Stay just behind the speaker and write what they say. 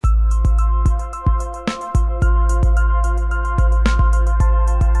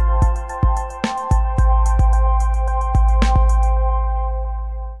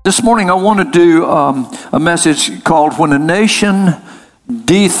This morning I want to do a message called When a Nation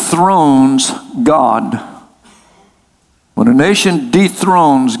Dethrones God. When a nation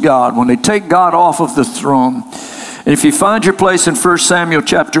dethrones God, when they take God off of the throne. And if you find your place in 1 Samuel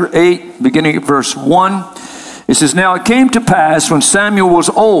chapter 8, beginning at verse 1, it says, Now it came to pass when Samuel was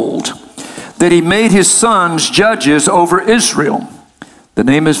old that he made his sons judges over Israel. The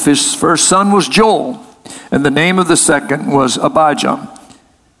name of his first son was Joel, and the name of the second was Abijah.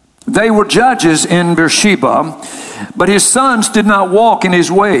 They were judges in Beersheba, but his sons did not walk in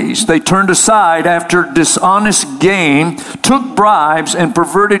his ways. They turned aside after dishonest gain, took bribes, and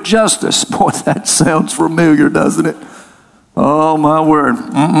perverted justice. Boy, that sounds familiar, doesn't it? Oh, my word.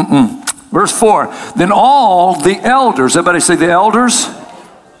 Verse 4, Then all the elders, everybody say the elders?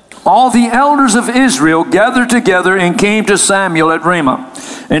 All the elders of Israel gathered together and came to Samuel at Ramah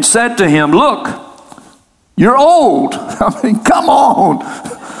and said to him, Look, you're old. I mean, come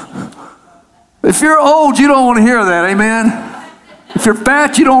on. If you're old, you don't want to hear that, amen? If you're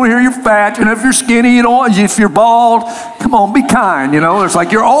fat, you don't want to hear you're fat. And if you're skinny, you don't want, if you're bald, come on, be kind, It's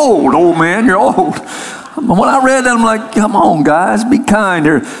like, you're old man, you're old. When I read that, I'm like, come on, guys, be kind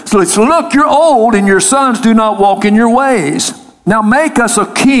here. So look, you're old, and your sons do not walk in your ways. Now make us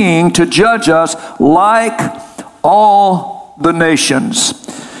a king to judge us like all the nations.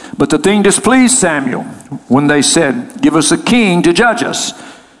 But the thing displeased Samuel when they said, Give us a king to judge us.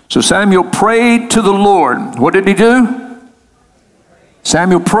 So Samuel prayed to the Lord. What did he do?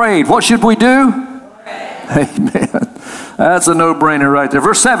 Samuel prayed. What should we do? Pray. Amen. That's a no-brainer right there.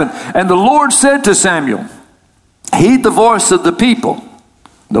 Verse 7, And the Lord said to Samuel, Heed the voice of the people.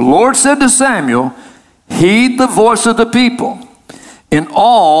 The Lord said to Samuel, Heed the voice of the people in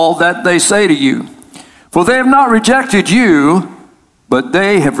all that they say to you. For they have not rejected you, but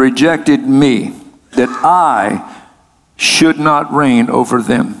they have rejected me, that I should not reign over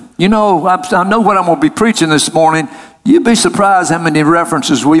them. I know what I'm going to be preaching this morning. You'd be surprised how many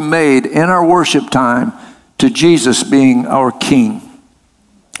references we made in our worship time to Jesus being our King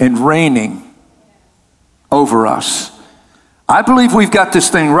and reigning over us. I believe we've got this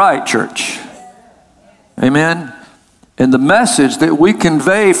thing right, church. Amen. And the message that we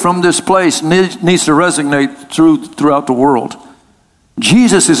convey from this place needs to resonate throughout the world.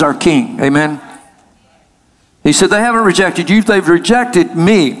 Jesus is our King. Amen. He said, they haven't rejected you, they've rejected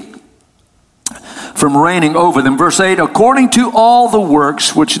me from reigning over them. Verse 8, according to all the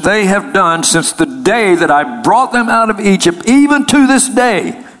works which they have done since the day that I brought them out of Egypt, even to this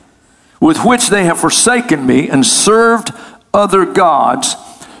day, with which they have forsaken me and served other gods,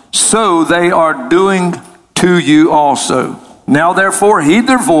 so they are doing to you also. Now therefore heed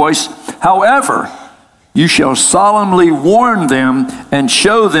their voice. However, you shall solemnly warn them and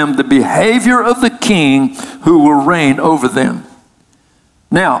show them the behavior of the king who will reign over them.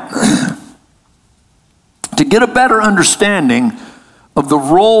 Now, to get a better understanding of the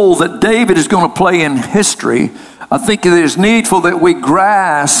role that David is going to play in history, I think it is needful that we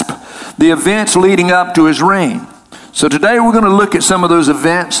grasp the events leading up to his reign. So today we're going to look at some of those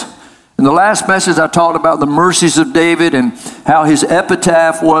events. In the last message, I talked about the mercies of David and how his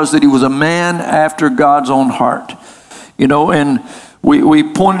epitaph was that he was a man after God's own heart. And we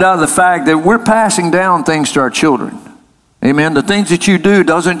pointed out the fact that we're passing down things to our children. Amen. The things that you do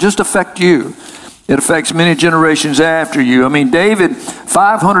doesn't just affect you. It affects many generations after you. I mean, David,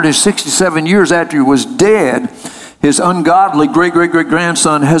 567 years after he was dead, his ungodly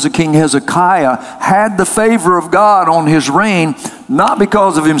great-great-great-grandson, King Hezekiah, had the favor of God on his reign, not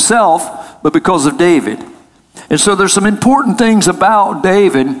because of himself, but because of David. And so there's some important things about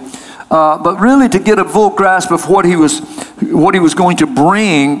David, but really to get a full grasp of what he was going to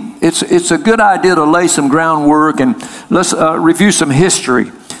bring, it's a good idea to lay some groundwork, and let's review some history.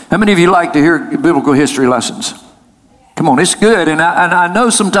 How many of you like to hear biblical history lessons? Come on, it's good. And I know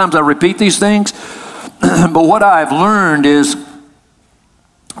sometimes I repeat these things, but what I've learned is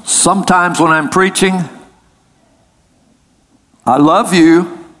sometimes when I'm preaching, I love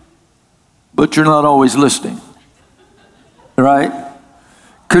you, but you're not always listening. Right?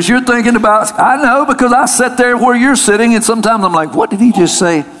 Because you're thinking about, I know, because I sit there where you're sitting, and sometimes I'm like, what did he just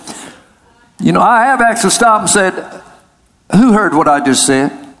say? I have actually stopped and said, who heard what I just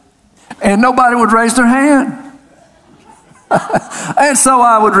said? And nobody would raise their hand. And so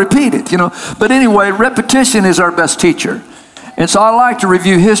I would repeat it, But anyway, repetition is our best teacher. And so I like to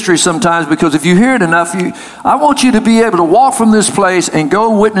review history sometimes, because if you hear it enough, I want you to be able to walk from this place and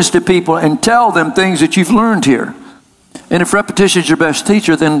go witness to people and tell them things that you've learned here. And if repetition is your best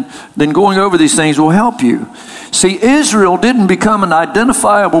teacher, then going over these things will help you. See, Israel didn't become an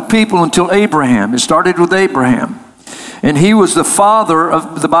identifiable people until Abraham. It started with Abraham. And he was the father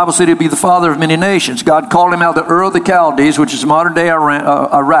of, the Bible said he'd be the father of many nations. God called him out of the Ur of the Chaldees, which is modern day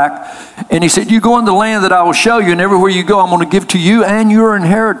Iraq. And he said, you go in the land that I will show you, and everywhere you go, I'm going to give to you and your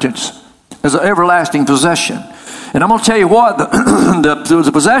inheritance as an everlasting possession. And I'm going to tell you what, the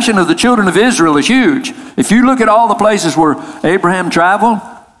possession of the children of Israel is huge. If you look at all the places where Abraham traveled,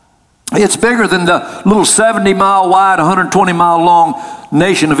 it's bigger than the little 70-mile wide, 120-mile long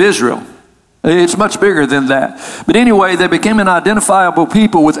nation of Israel. It's much bigger than that. But anyway, they became an identifiable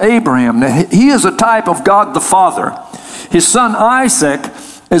people with Abraham. Now, he is a type of God the Father. His son Isaac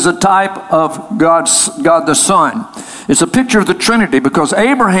is a type of God the Son. It's a picture of the Trinity, because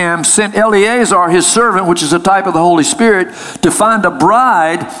Abraham sent Eleazar, his servant, which is a type of the Holy Spirit, to find a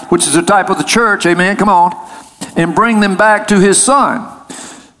bride, which is a type of the church, amen, come on, and bring them back to his son.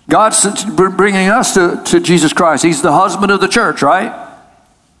 God's bringing us to Jesus Christ. He's the husband of the church, right?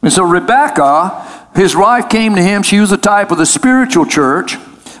 And so Rebekah, his wife, came to him. She was a type of the spiritual church.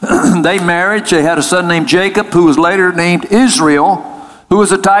 They married. They had a son named Jacob, who was later named Israel, who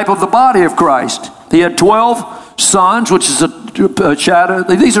was a type of the body of Christ. He had 12 sons, which is a shadow.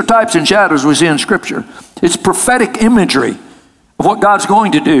 These are types and shadows we see in Scripture. It's prophetic imagery of what God's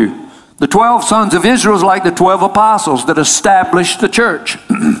going to do. The 12 sons of Israel is like the 12 apostles that established the church.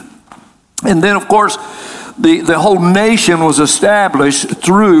 And then, of course, the whole nation was established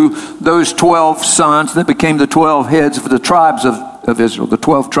through those 12 sons that became the 12 heads of the tribes of Israel, the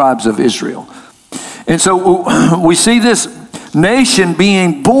 12 tribes of Israel. And so we see this nation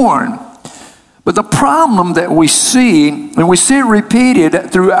being born. But the problem that we see, and we see it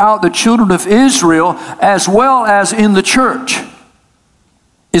repeated throughout the children of Israel as well as in the church,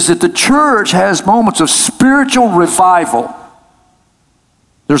 is that the church has moments of spiritual revival.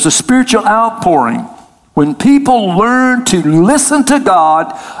 There's a spiritual outpouring when people learn to listen to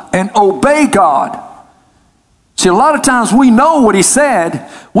God and obey God. See, a lot of times we know what he said,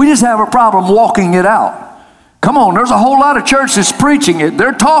 we just have a problem walking it out. Come on, there's a whole lot of church that's preaching it.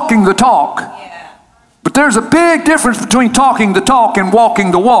 They're talking the talk. But there's a big difference between talking the talk and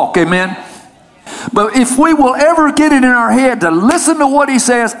walking the walk, amen? But if we will ever get it in our head to listen to what he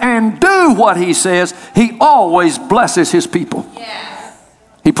says and do what he says, he always blesses his people.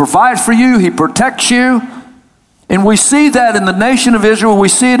 He provides for you. He protects you. And we see that in the nation of Israel. We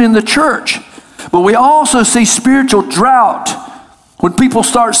see it in the church. But we also see spiritual drought when people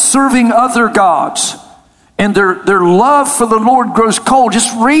start serving other gods and their love for the Lord grows cold.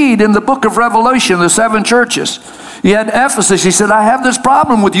 Just read in the book of Revelation, the 7 churches. You had Ephesus. He said, I have this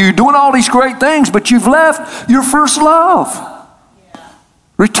problem with you. You're doing all these great things, but you've left your first love.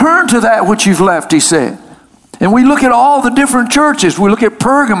 Return to that which you've left, he said. And we look at all the different churches. We look at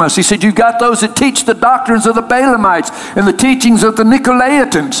Pergamos. He said, you've got those that teach the doctrines of the Balaamites and the teachings of the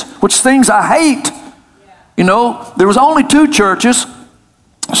Nicolaitans, which things I hate. You know, there was only 2 churches,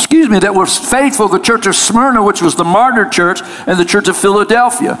 that were faithful. The church of Smyrna, which was the martyr church, and the church of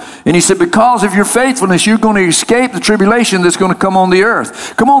Philadelphia. And he said, because of your faithfulness, you're going to escape the tribulation that's going to come on the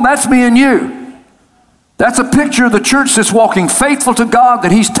earth. Come on, that's me and you. That's a picture of the church that's walking faithful to God,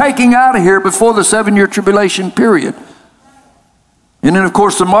 that he's taking out of here before the 7-year tribulation period. And then, of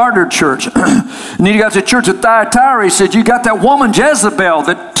course, the martyr church. And then you got the church of Thyatira. He said, you got that woman Jezebel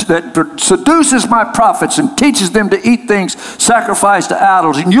that seduces my prophets and teaches them to eat things sacrificed to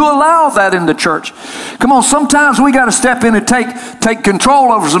idols. And you allow that in the church. Come on, sometimes we got to step in and take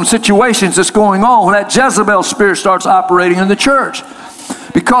control over some situations that's going on when that Jezebel spirit starts operating in the church.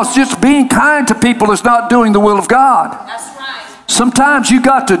 Because just being kind to people is not doing the will of God. That's right. Sometimes you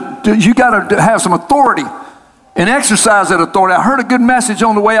got to have some authority and exercise that authority. I heard a good message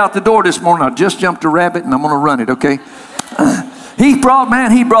on the way out the door this morning. I just jumped a rabbit and I'm going to run it, okay? He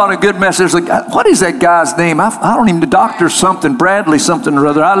brought a good message. Like, what is that guy's name? I don't even, the doctor something, Bradley something or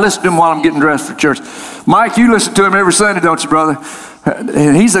other. I listen to him while I'm getting dressed for church. Mike, you listen to him every Sunday, don't you, brother?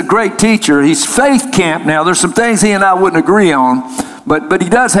 And he's a great teacher. He's Faith Camp now. There's some things he and I wouldn't agree on, but he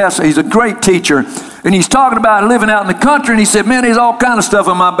does have, he's a great teacher. And he's talking about living out in the country, and he said, man, there's all kind of stuff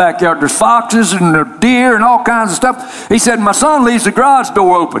in my backyard. There's foxes and there's deer and all kinds of stuff. He said, my son leaves the garage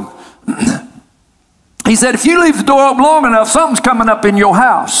door open. He said, if you leave the door open long enough, something's coming up in your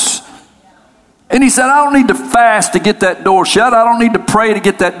house. And he said, I don't need to fast to get that door shut. I don't need to pray to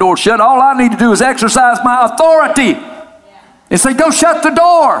get that door shut. All I need to do is exercise my authority and say, go shut the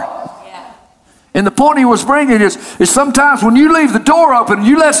door. And the point he was bringing is sometimes when you leave the door open and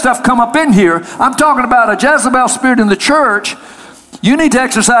you let stuff come up in here, I'm talking about a Jezebel spirit in the church, you need to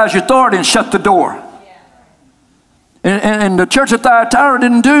exercise your authority and shut the door. And the church of Thyatira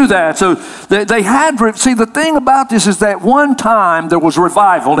didn't do that. So they had, see, the thing about this is that one time there was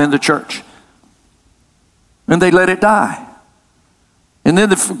revival in the church. And they let it die. And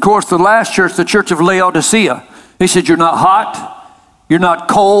then, of course, the last church, the church of Laodicea, he said, you're not hot, you're not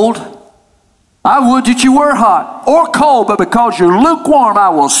cold. I would that you were hot or cold, but because you're lukewarm, I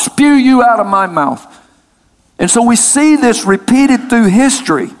will spew you out of my mouth. And so we see this repeated through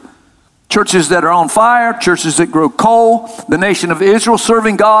history. Churches that are on fire, churches that grow cold, the nation of Israel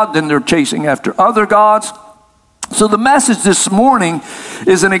serving God, then they're chasing after other gods. So the message this morning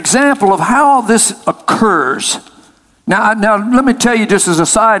is an example of how this occurs. Now let me tell you just as a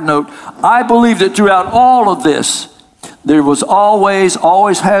side note, I believe that throughout all of this, there was always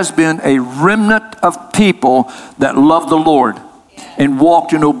has been a remnant of people that loved the Lord and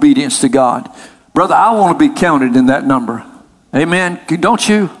walked in obedience to God. Brother, I want to be counted in that number. Amen. Don't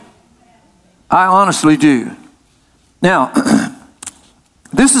you? I honestly do. Now,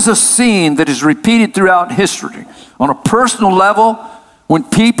 this is a scene that is repeated throughout history. On a personal level, when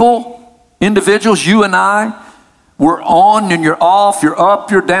people, individuals, you and I, we're on and you're off, you're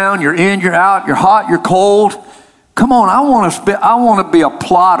up, you're down, you're in, you're out, you're hot, you're cold. Come on, I want to be a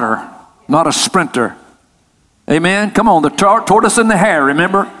plotter, not a sprinter. Amen? Come on, the tortoise and the hare,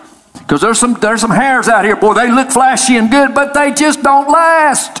 remember? Because there's some hares out here, boy, they look flashy and good, but they just don't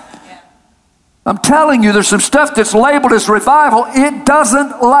last. I'm telling you, there's some stuff that's labeled as revival. It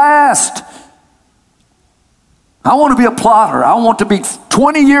doesn't last. I want to be a plotter. I want to be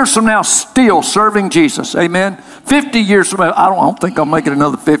 20 years from now still serving Jesus. Amen? 50 years from now. I don't think I'll make it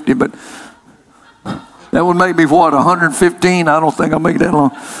another 50, but that would make me, 115? I don't think I'll make it that long.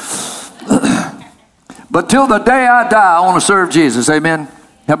 But till the day I die, I want to serve Jesus. Amen?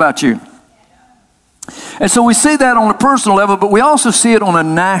 How about you? And so we see that on a personal level, but we also see it on a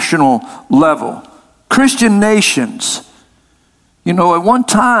national level. Christian nations. You know, at one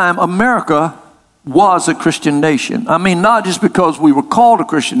time, America was a Christian nation. I mean, not just because we were called a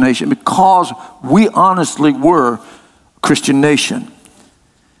Christian nation, because we honestly were a Christian nation.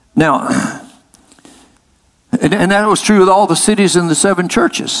 Now, and that was true with all the cities in the 7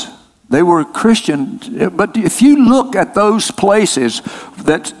 churches. They were Christian. But if you look at those places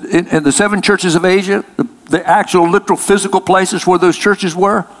that in the 7 churches of Asia, the actual literal physical places where those churches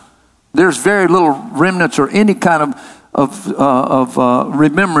were, there's very little remnants or any kind of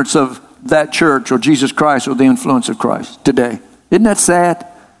remembrance of that church or Jesus Christ or the influence of Christ today. Isn't that sad?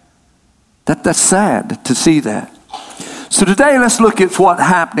 That's sad to see that. So today let's look at what's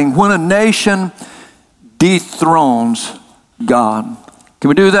happening when a nation dethrones God. Can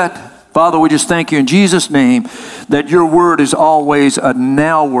we do that? Father, we just thank you in Jesus' name that your word is always a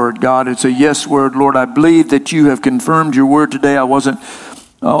now word, God. It's a yes word. Lord, I believe that you have confirmed your word today. I wasn't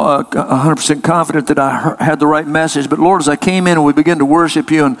 100% confident that I had the right message. But Lord, as I came in and we began to worship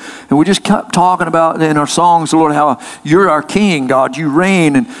you and we just kept talking about in our songs, Lord, how you're our King, God. You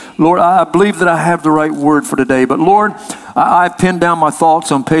reign. And Lord, I believe that I have the right word for today. But Lord, I've pinned down my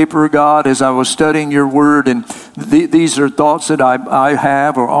thoughts on paper, God, as I was studying your word. And these are thoughts that I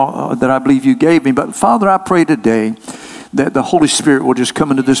have or that I believe you gave me. But Father, I pray today that the Holy Spirit will just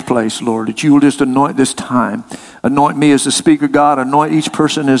come into this place, Lord, that you will just anoint this time. Anoint me as the speaker, God. Anoint each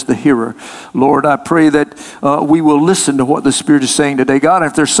person as the hearer. Lord, I pray that we will listen to what the Spirit is saying today. God,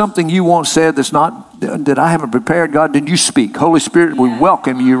 if there's something you want said that I haven't prepared, God, then you speak. Holy Spirit, we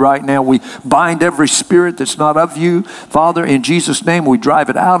welcome you right now. We bind every spirit that's not of you. Father, in Jesus' name, we drive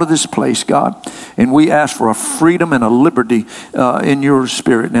it out of this place, God. And we ask for a freedom and a liberty in your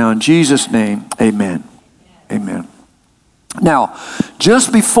Spirit now. In Jesus' name, amen. Amen. Now,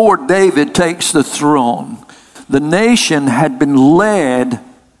 just before David takes the throne, the nation had been led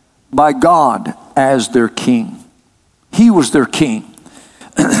by God as their king. He was their king.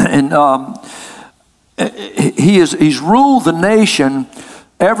 And he's ruled the nation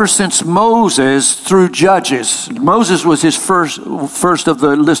ever since Moses through Judges. Moses was his first of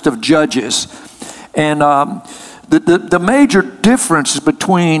the list of judges. And the major difference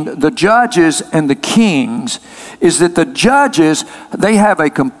between the judges and the kings is that the judges, they have a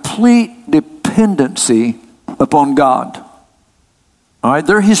complete dependency upon God. All right,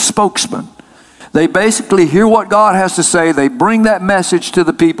 they're his spokesman. They basically hear what God has to say. They bring that message to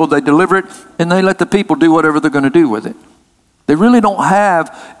the people. They deliver it, and they let the people do whatever they're going to do with it. They really don't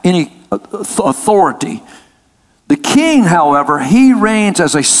have any authority. The king, however, he reigns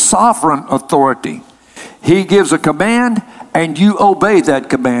as a sovereign authority. He gives a command, and you obey that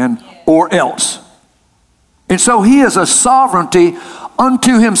command, or else. And so he is a sovereignty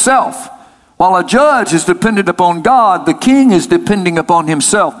unto himself. While a judge is dependent upon God, the king is depending upon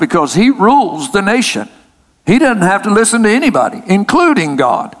himself because he rules the nation. He doesn't have to listen to anybody, including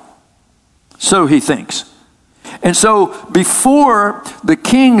God. So he thinks. And so before the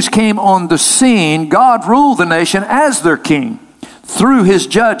kings came on the scene, God ruled the nation as their king through his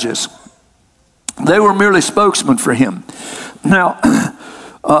judges. They were merely spokesmen for him. Now,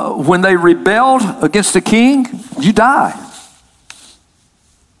 when they rebelled against the king, you die.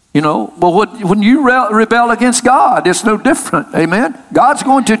 But when you rebel against God, it's no different. Amen? God's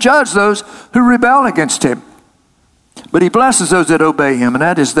going to judge those who rebel against him. But he blesses those that obey him, and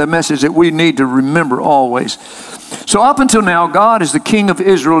that is the message that we need to remember always. So up until now, God is the king of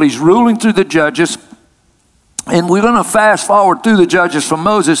Israel. He's ruling through the judges. And we're going to fast forward through the judges from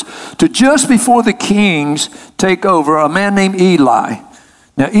Moses to just before the kings take over, a man named Eli.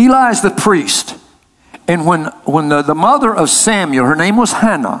 Now, Eli is the priest. And when the mother of Samuel, her name was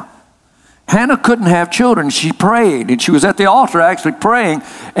Hannah. Hannah couldn't have children. She prayed, and she was at the altar actually praying.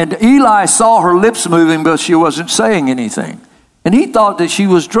 And Eli saw her lips moving, but she wasn't saying anything. And he thought that she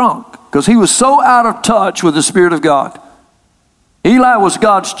was drunk because he was so out of touch with the Spirit of God. Eli was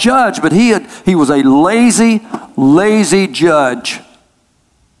God's judge, but he was a lazy judge.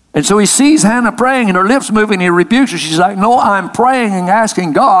 And so he sees Hannah praying and her lips moving, and he rebukes her. She's like, no, I'm praying and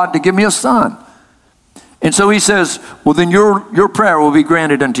asking God to give me a son. And so he says, well, then your prayer will be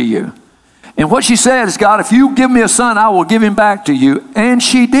granted unto you. And what she said is, God, if you give me a son, I will give him back to you. And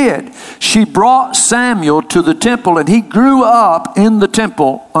she did. She brought Samuel to the temple, and he grew up in the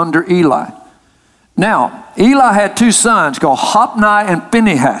temple under Eli. Now, Eli had two sons called Hophni and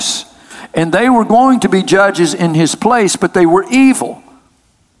Phinehas. And they were going to be judges in his place, but they were evil.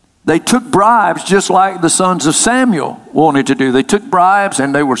 They took bribes just like the sons of Samuel wanted to do. They took bribes,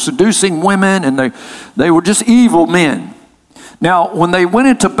 and they were seducing women, and they were just evil men. Now, when they went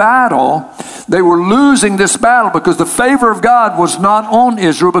into battle, they were losing this battle because the favor of God was not on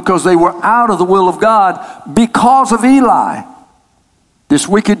Israel, because they were out of the will of God because of Eli, this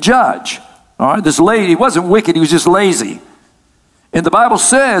wicked judge. All right, this lady, he wasn't wicked, he was just lazy. And the Bible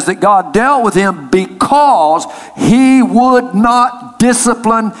says that God dealt with him because he would not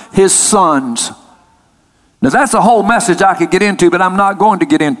discipline his sons. Now, that's a whole message I could get into, but I'm not going to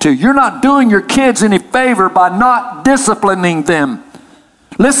get into. You're not doing your kids any favor by not disciplining them.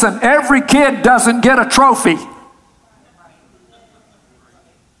 Listen, every kid doesn't get a trophy.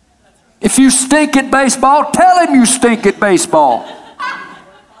 If you stink at baseball, tell him you stink at baseball.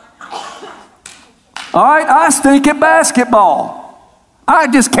 All right, I stink at basketball. I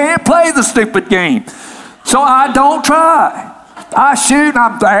just can't play the stupid game. So I don't try. I shoot,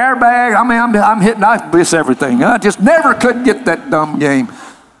 I'm the airbag. I mean, I'm hitting, I miss everything. I just never could get that dumb game.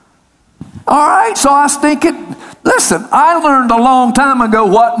 All right, so I stink it. Listen, I learned a long time ago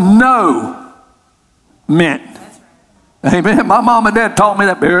what no meant. Amen. My mom and dad taught me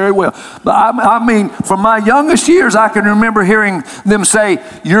that very well. But I mean, from my youngest years, I can remember hearing them say,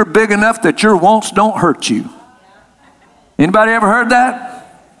 you're big enough that your wants don't hurt you. Anybody ever heard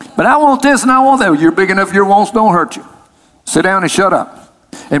that? But I want this and I want that. You're big enough, your wants don't hurt you. Sit down and shut up.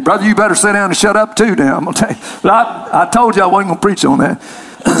 And brother, you better sit down and shut up too now. I'm going to tell you. But I told you I wasn't going to preach on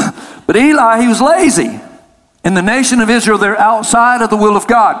that. But Eli, he was lazy. In the nation of Israel, they're outside of the will of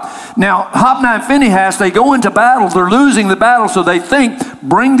God. Now, Hophni and Phinehas, they go into battle. They're losing the battle, so they think,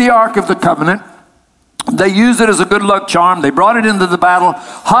 bring the Ark of the Covenant. They use it as a good luck charm. They brought it into the battle.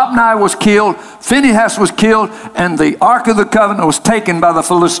 Hophni was killed. Phinehas was killed. And the Ark of the Covenant was taken by the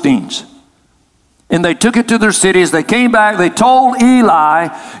Philistines. And they took it to their cities. They came back. They told Eli,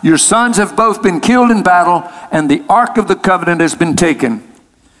 your sons have both been killed in battle, and the Ark of the Covenant has been taken.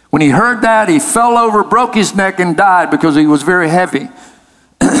 When he heard that, he fell over, broke his neck, and died because he was very heavy.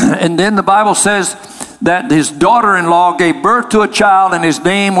 And then the Bible says that his daughter-in-law gave birth to a child, and his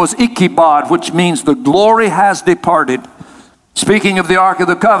name was Ichabod, which means the glory has departed. Speaking of the Ark of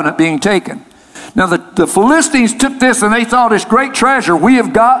the Covenant being taken. Now the Philistines took this and they thought it's great treasure. We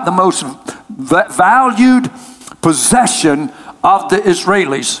have got the most valued possession of the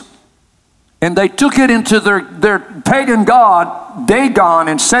Israelis. And they took it into their pagan god, Dagon,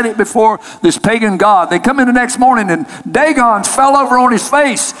 and set it before this pagan god. They come in the next morning and Dagon fell over on his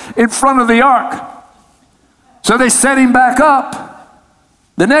face in front of the ark. So they set him back up.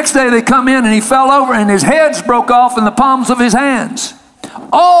 The next day they come in and he fell over and his heads broke off in the palms of his hands.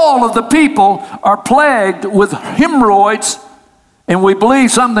 All of the people are plagued with hemorrhoids, and we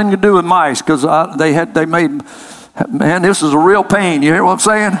believe something to do with mice, because they made, man, this is a real pain. You hear what I'm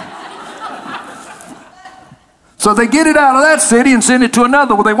saying? So they get it out of that city and send it to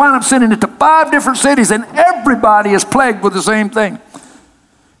another. Well, they wind up sending it to 5 different cities, and everybody is plagued with the same thing.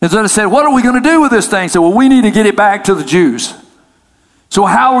 And so they said, what are we going to do with this thing? They said, well, we need to get it back to the Jews. So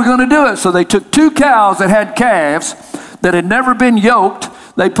how are we going to do it? So they took 2 cows that had calves that had never been yoked.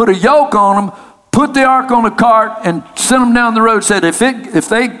 They put a yoke on them, put the ark on a cart and sent them down the road, said, if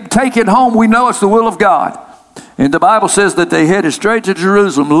they take it home, we know it's the will of God. And the Bible says that they headed straight to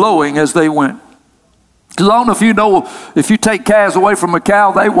Jerusalem, lowing as they went. Because I don't know if you know, if you take calves away from a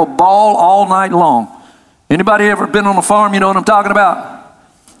cow, they will bawl all night long. Anybody ever been on a farm? You know what I'm talking about?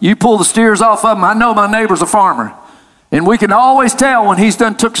 You pull the steers off of them. I know my neighbor's a farmer. And we can always tell when he's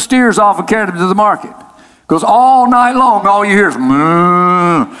done took steers off and carried them to the market. Because all night long, all you hear is all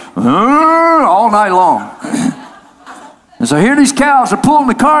night long. And so here these cows are pulling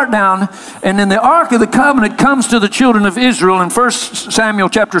the cart down, and then the Ark of the Covenant comes to the children of Israel in 1 Samuel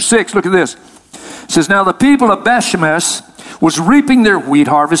chapter 6. Look at this. It says, now the people of Bethshemesh was reaping their wheat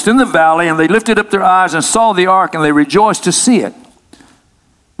harvest in the valley, and they lifted up their eyes and saw the ark, and they rejoiced to see it.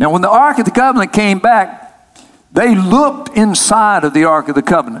 Now when the Ark of the Covenant came back, they looked inside of the Ark of the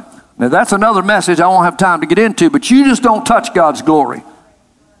Covenant. Now that's another message I won't have time to get into, but you just don't touch God's glory.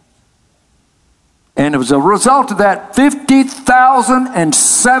 And it was a result of that,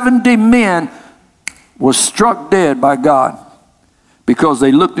 50,070 men was struck dead by God because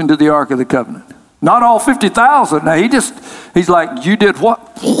they looked into the Ark of the Covenant. Not all 50,000. Now he's like, you did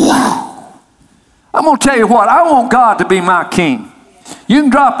what? I'm going to tell you what, I want God to be my king. You can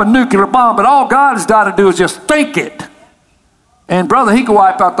drop a nuclear bomb, but all God has got to do is just think it. And brother, he can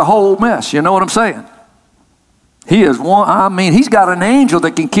wipe out the whole mess. You know what I'm saying? He is one, I mean, he's got an angel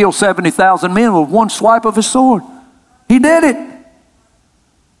that can kill 70,000 men with one swipe of his sword. He did it.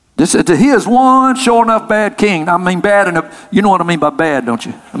 He is one sure enough bad king. I mean bad enough. You know what I mean by bad, don't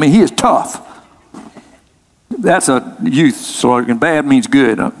you? I mean, he is tough. That's a youth slogan. Bad means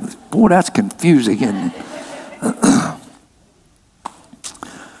good. Boy, that's confusing, isn't it?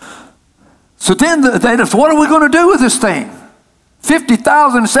 So then they just, what are we going to do with this thing?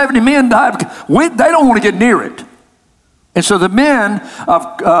 50,000, 70 men died. They don't want to get near it. And so the men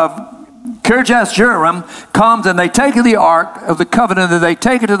of Kirjath Jearim comes and they take the Ark of the Covenant and they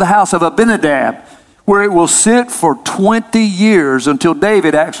take it to the house of Abinadab, where it will sit for 20 years until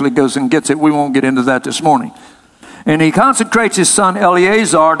David actually goes and gets it. We won't get into that this morning. And he consecrates his son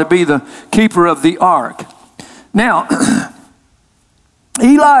Eleazar to be the keeper of the ark. Now,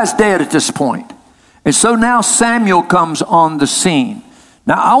 Eli is dead at this point. And so now Samuel comes on the scene.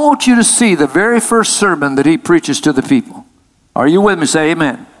 Now, I want you to see the very first sermon that he preaches to the people. Are you with me? Say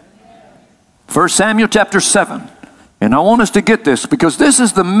amen. 1 Samuel chapter 7. And I want us to get this because this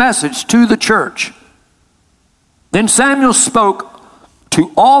is the message to the church. Then Samuel spoke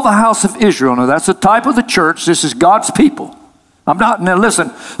to all the house of Israel. Now, that's a type of the church. This is God's people. Now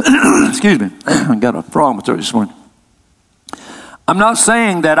listen, excuse me. I got a problem with this one. I'm not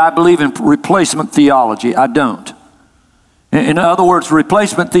saying that I believe in replacement theology. I don't. In other words,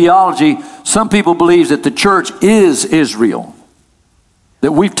 replacement theology, some people believe that the church is Israel,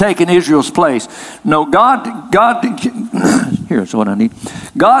 that we've taken Israel's place. No, God, here's what I need.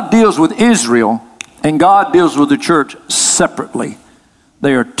 God deals with Israel and God deals with the church separately.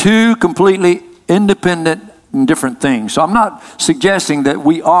 They are two completely independent and different things. So I'm not suggesting that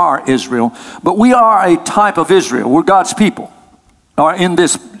we are Israel, but we are a type of Israel. We're God's people. Or in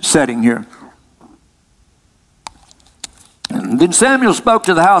this setting here. And then Samuel spoke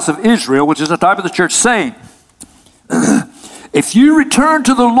to the house of Israel, which is a type of the church, saying, if you return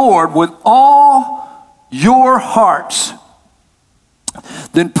to the Lord with all your hearts,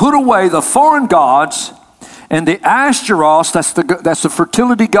 then put away the foreign gods and the Ashtaroth, that's the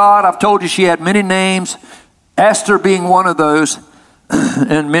fertility god. I've told you she had many names, Esther being one of those,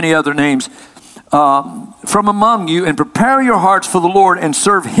 and many other names. From among you, and prepare your hearts for the Lord and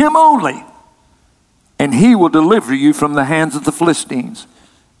serve him only, and he will deliver you from the hands of the Philistines.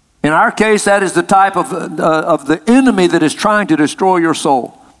 In our case, that is the type of the enemy that is trying to destroy your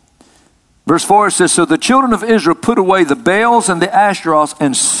soul. Verse 4 says, so the children of Israel put away the Baals and the Ashtaroths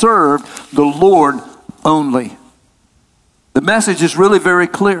and served the Lord only. The message is really very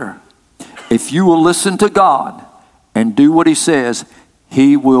clear. If you will listen to God and do what he says,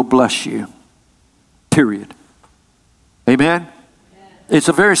 he will bless you. Period. Amen? It's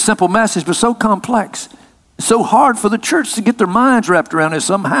a very simple message, but so complex. It's so hard for the church to get their minds wrapped around it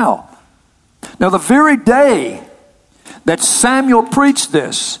somehow. Now, the very day that Samuel preached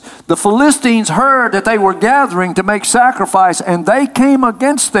this, the Philistines heard that they were gathering to make sacrifice, and they came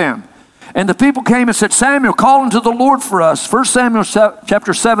against them. And the people came and said, Samuel, call unto the Lord for us. 1 Samuel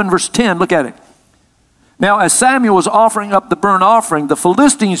chapter 7, verse 10. Look at it. Now, as Samuel was offering up the burnt offering, the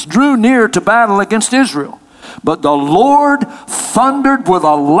Philistines drew near to battle against Israel. But the Lord thundered with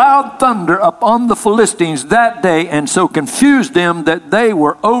a loud thunder upon the Philistines that day, and so confused them that they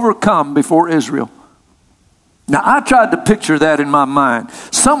were overcome before Israel. Now, I tried to picture that in my mind.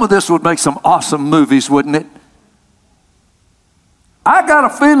 Some of this would make some awesome movies, wouldn't it? I got a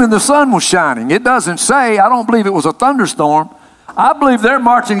feeling the sun was shining. It doesn't say. I don't believe it was a thunderstorm. I believe they're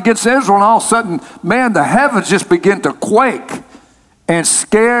marching against Israel, and all of a sudden, man, the heavens just begin to quake and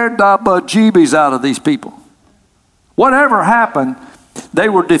scared the bejeebies out of these people. Whatever happened, they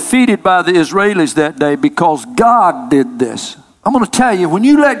were defeated by the Israelis that day because God did this. I'm going to tell you, when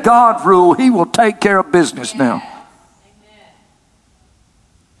you let God rule, He will take care of business now.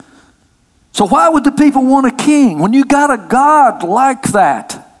 So why would the people want a king when you got a God like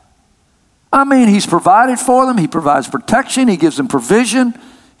that? I mean, He's provided for them. He provides protection. He gives them provision.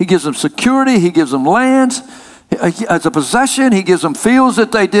 He gives them security. He gives them lands as a possession. He gives them fields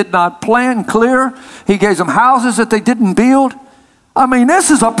that they did not plant and clear. He gives them houses that they didn't build. I mean,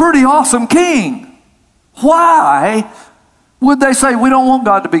 this is a pretty awesome king. Why would they say, we don't want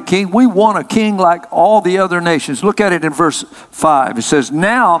God to be king? We want a king like all the other nations. Look at it in verse 5. It says,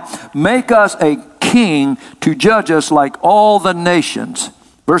 now make us a king to judge us like all the nations.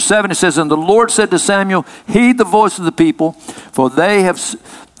 Verse 7, it says, and the Lord said to Samuel, heed the voice of the people, for they have,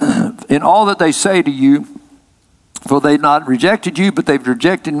 in all that they say to you, for they've not rejected you, but they've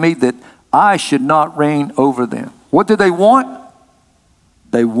rejected me, that I should not reign over them. What did they want?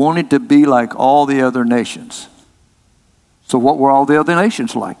 They wanted to be like all the other nations. So what were all the other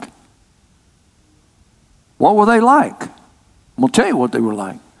nations like? What were they like? I'm going to tell you what they were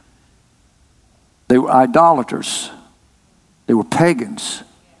like. They were idolaters. They were pagans.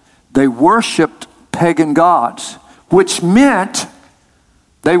 They worshiped pagan gods, which meant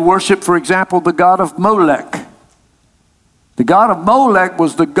they worshiped, for example, the god of Molech. The god of Molech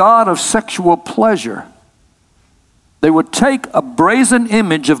was the god of sexual pleasure. They would take a brazen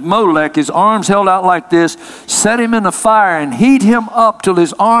image of Molech, his arms held out like this, set him in a fire and heat him up till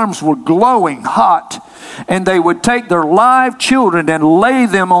his arms were glowing hot. And they would take their live children and lay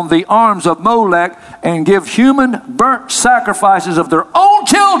them on the arms of Molech and give human burnt sacrifices of their own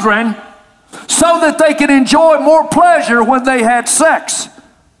children so that they could enjoy more pleasure when they had sex.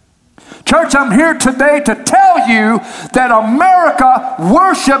 Church, I'm here today to tell you that America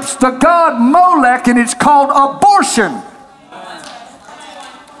worships the god Molech, and it's called abortion.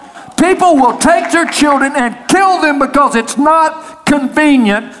 People will take their children and kill them because it's not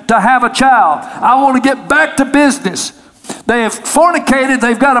convenient to have a child. I want to get back to business. They have fornicated,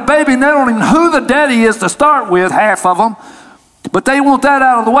 they've got a baby, and they don't even know who the daddy is to start with, half of them. But they want that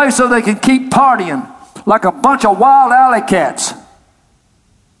out of the way so they can keep partying like a bunch of wild alley cats.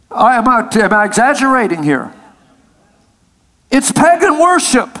 Am I exaggerating here? It's pagan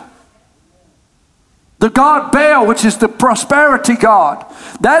worship. The god Baal, which is the prosperity god,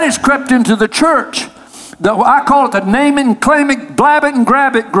 that has crept into the church. I call it the name it and claim it, blab it and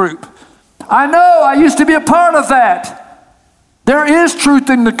grab it group. I know, I used to be a part of that. There is truth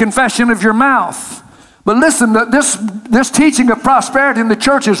in the confession of your mouth. But listen, this teaching of prosperity in the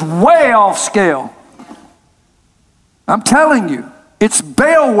church is way off scale. I'm telling you. It's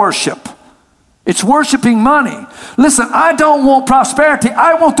Baal worship. It's worshiping money. Listen, I don't want prosperity.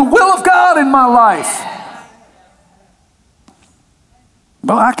 I want the will of God in my life.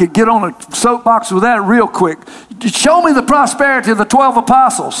 Well, I could get on a soapbox with that real quick. Show me the prosperity of the 12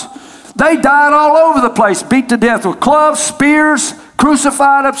 apostles. They died all over the place, beat to death with clubs, spears,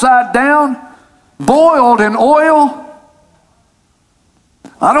 crucified upside down, boiled in oil.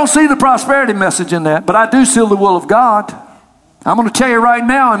 I don't see the prosperity message in that, but I do see the will of God. I'm going to tell you right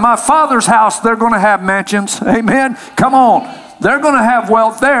now, in my Father's house, they're going to have mansions. Amen. Come on. They're going to have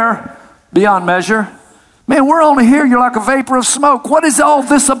wealth there beyond measure. Man, we're only here. You're like a vapor of smoke. What is all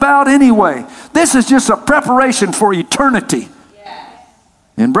this about anyway? This is just a preparation for eternity.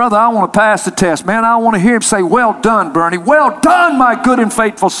 And brother, I want to pass the test. Man, I want to hear him say, well done, Bernie. Well done, my good and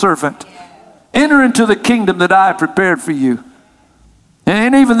faithful servant. Enter into the kingdom that I have prepared for you.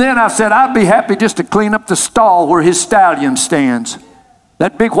 And even then I said, I'd be happy just to clean up the stall where his stallion stands.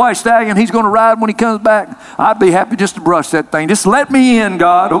 That big white stallion he's going to ride when he comes back, I'd be happy just to brush that thing. Just let me in,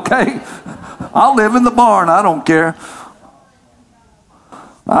 God, okay? I'll live in the barn. I don't care.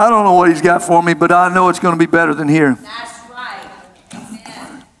 I don't know what he's got for me, but I know it's going to be better than here. That's right.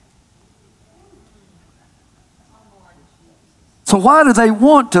 Amen. So why do they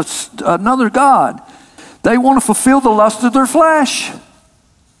want another God? They want to fulfill the lust of their flesh.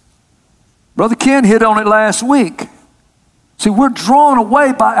 Brother Ken hit on it last week. See, we're drawn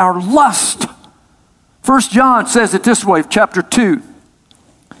away by our lust. 1 John says it this way, chapter 2.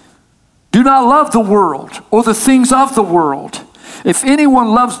 Do not love the world or the things of the world. If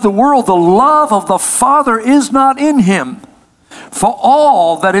anyone loves the world, the love of the Father is not in him. For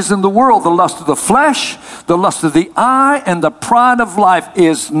all that is in the world, the lust of the flesh, the lust of the eye, and the pride of life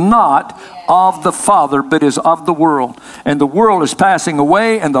is not of the Father, but is of the world. And the world is passing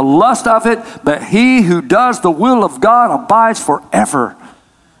away, and the lust of it, but he who does the will of God abides forever.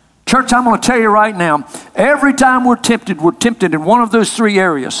 Church, I'm going to tell you right now, every time we're tempted in one of those three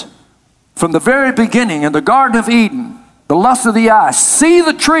areas. From the very beginning, in the Garden of Eden, the lust of the eye, see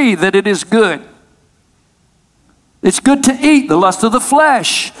the tree that it is good. It's good to eat, the lust of the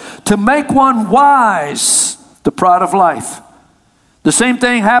flesh, to make one wise, the pride of life. The same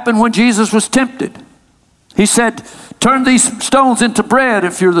thing happened when Jesus was tempted. He said, turn these stones into bread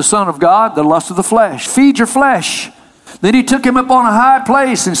if you're the Son of God, the lust of the flesh. Feed your flesh. Then he took him up on a high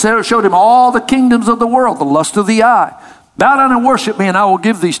place and showed him all the kingdoms of the world, the lust of the eye. Bow down and worship me, and I will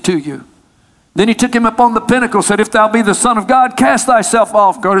give these to you. Then he took him up on the pinnacle, said, if thou be the Son of God, cast thyself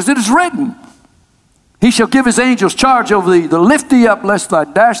off, God, as it is written. He shall give his angels charge over thee, to lift thee up, lest thou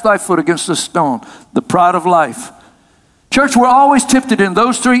dash thy foot against a stone. The pride of life. Church, we're always tempted in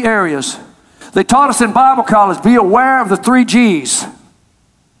those three areas. They taught us in Bible college, be aware of the 3 G's.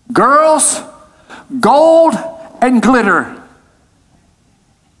 Girls, gold, and glitter.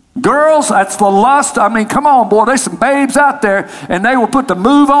 Girls, that's the lust. I mean, come on, boy. There's some babes out there, and they will put the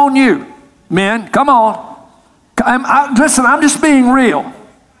move on you. Men, come on. Listen, I'm just being real.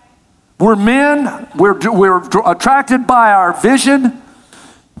 We're men. We're attracted by our vision.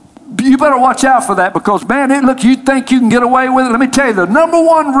 You better watch out for that because, man, look, you think you can get away with it. Let me tell you, the number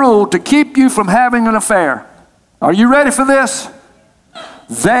one rule to keep you from having an affair. Are you ready for this?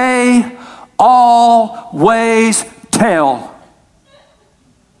 They always tell.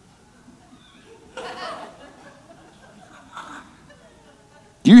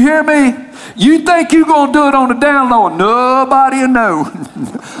 You hear me? You think you're going to do it on the down low and nobody will know.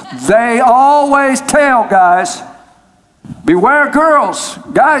 They always tell, guys. Beware girls.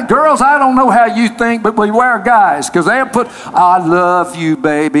 Girls, I don't know how you think, but beware guys. Because they'll put, I love you,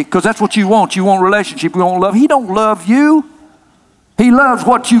 baby. Because that's what you want. You want a relationship. You want love. He don't love you. He loves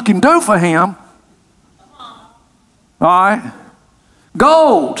what you can do for him. All right?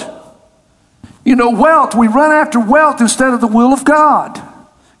 Gold. You know, wealth. We run after wealth instead of the will of God.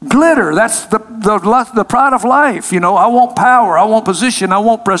 Glitter, that's the pride of life. You know, I want power, I want position, I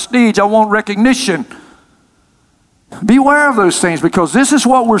want prestige, I want recognition. Beware of those things because this is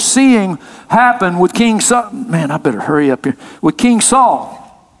what we're seeing happen with King Saul. Man, I better hurry up here. With King Saul.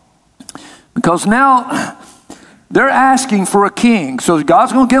 Because now they're asking for a king. So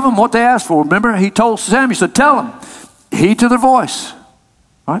God's going to give them what they asked for. Remember, he told Samuel, he said, tell them, heed to their voice.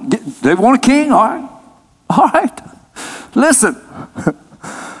 All right? They want a king? All right. All right. Listen.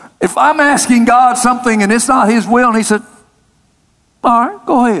 If I'm asking God something and it's not his will, and he said, all right,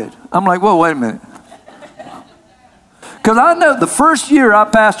 go ahead. I'm like, well, wait a minute. Because I know the first year I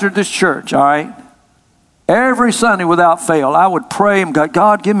pastored this church, all right, every Sunday without fail, I would pray and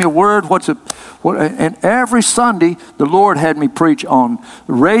God, give me a word. And every Sunday, the Lord had me preach on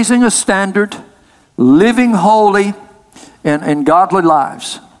raising a standard, living holy, and godly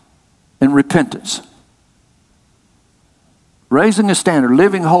lives, and repentance. Raising a standard,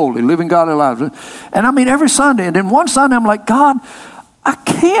 living holy, living godly lives. And I mean, every Sunday. And then one Sunday, I'm like, God, I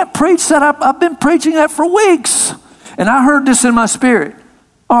can't preach that. I've been preaching that for weeks. And I heard this in my spirit.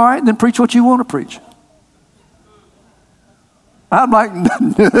 All right, then preach what you want to preach. I'm like, no.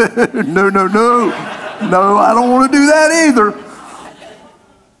 No, I don't want to do that either.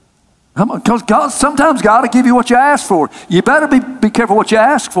 Because sometimes God will give you what you ask for. You better be careful what you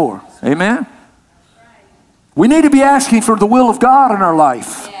ask for. Amen? We need to be asking for the will of God in our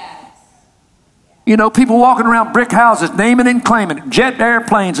life. Yes. You know, people walking around brick houses, naming and claiming it, jet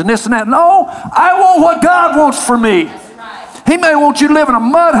airplanes and this and that. No, I want what God wants for me. Right. He may want you to live in a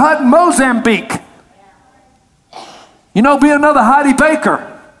mud hut in Mozambique. You know, be another Heidi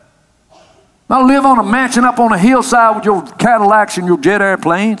Baker. Not live on a mansion up on a hillside with your Cadillacs and your jet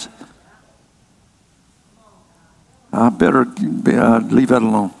airplanes. I better leave that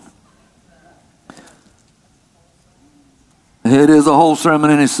alone. It is a whole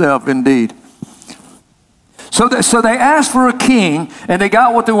sermon in itself, indeed. So they asked for a king, and they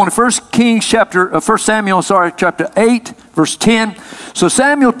got what they wanted. 1 Samuel, chapter 8, verse 10. So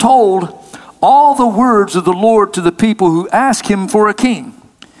Samuel told all the words of the Lord to the people who asked him for a king.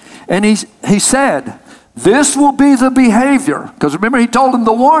 And he said, this will be the behavior. Because remember, he told them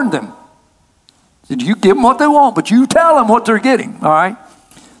to warn them. He said, you give them what they want, but you tell them what they're getting. All right?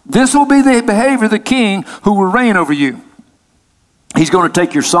 This will be the behavior of the king who will reign over you. He's going to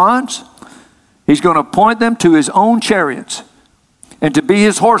take your sons. He's going to appoint them to his own chariots and to be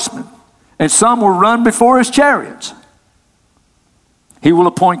his horsemen. And some will run before his chariots. He will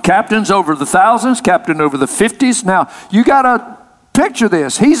appoint captains over the thousands, captain over the 50s. Now, you got to picture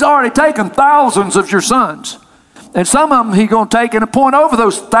this. He's already taken thousands of your sons. And some of them he's going to take and appoint over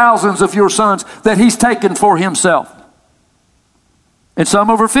those thousands of your sons that he's taken for himself. And some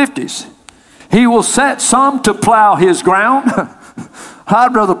over 50s. He will set some to plow his ground.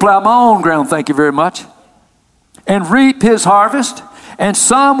 I'd rather plow my own ground, thank you very much. And reap his harvest. And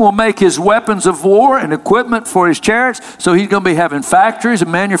some will make his weapons of war and equipment for his chariots. So he's going to be having factories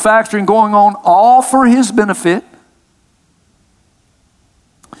and manufacturing going on, all for his benefit.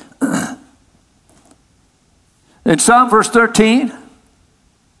 And some, verse 13,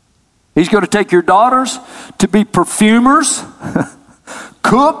 he's going to take your daughters to be perfumers,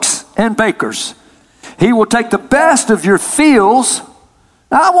 cooks, and bakers. He will take the best of your fields.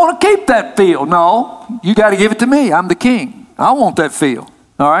 Now, I want to keep that field. No, you got to give it to me. I'm the king. I want that field.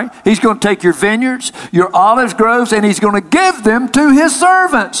 All right? He's going to take your vineyards, your olive groves, and he's going to give them to his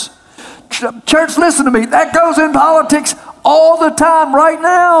servants. Church, listen to me. That goes in politics all the time right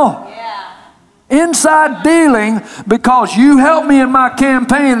now. Yeah. Inside dealing, because you helped me in my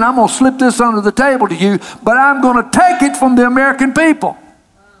campaign, and I'm going to slip this under the table to you, but I'm going to take it from the American people.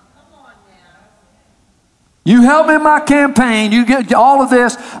 You help me in my campaign, you get all of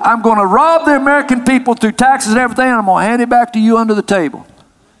this, I'm going to rob the American people through taxes and everything, and I'm going to hand it back to you under the table.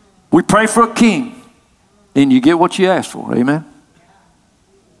 We pray for a king, and you get what you ask for. Amen?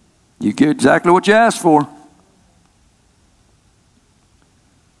 You get exactly what you asked for.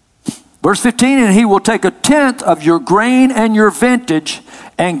 Verse 15, and he will take a tenth of your grain and your vintage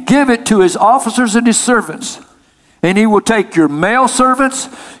and give it to his officers and his servants. And he will take your male servants,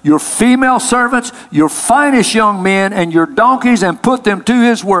 your female servants, your finest young men, and your donkeys, and put them to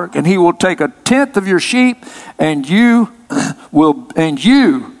his work. And he will take a tenth of your sheep, and you will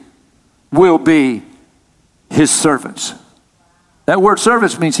be his servants. That word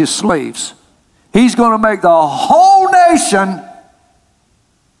servants means his slaves. He's going to make the whole nation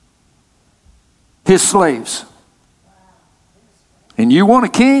his slaves. And you want a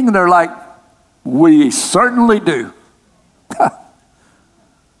king? And they're like, we certainly do.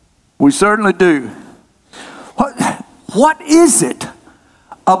 We certainly do. What is it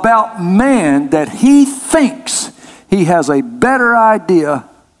about man that he thinks he has a better idea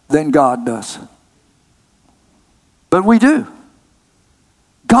than God does? But we do.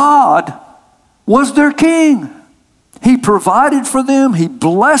 God was their king. He provided for them. He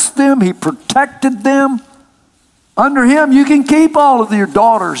blessed them. He protected them. Under him, you can keep all of your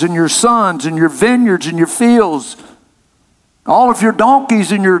daughters and your sons and your vineyards and your fields. All of your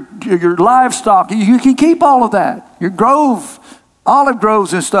donkeys and your livestock. You can keep all of that. Your grove, olive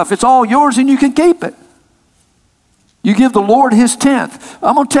groves and stuff. It's all yours and you can keep it. You give the Lord his tenth.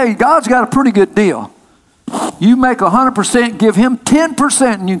 I'm going to tell you, God's got a pretty good deal. You make 100%, give him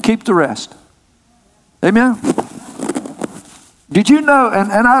 10%, and you can keep the rest. Amen? Did you know,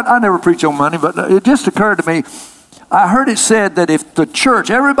 and I never preach on money, but it just occurred to me, I heard it said that if the church,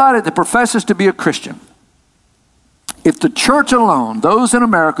 everybody that professes to be a Christian, if the church alone, those in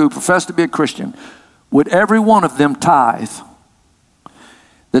America who profess to be a Christian, would every one of them tithe,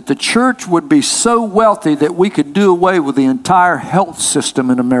 that the church would be so wealthy that we could do away with the entire health system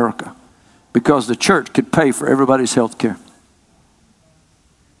in America because the church could pay for everybody's health care.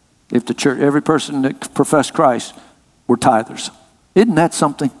 If the church, every person that professed Christ were tithers. Isn't that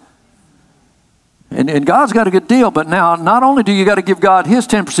something? And God's got a good deal, but now not only do you got to give God his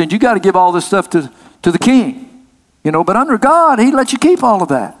 10%, you got to give all this stuff to the king. You know, but under God, he lets you keep all of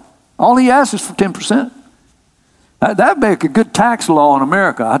that. All he asks is for 10%. That'd make a good tax law in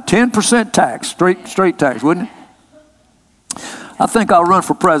America. A 10% tax, straight tax, wouldn't it? I think I'll run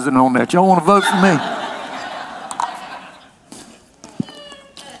for president on that. Y'all want to vote for me?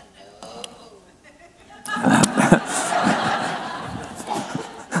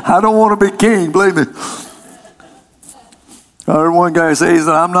 I don't want to be king, believe me. I heard one guy say,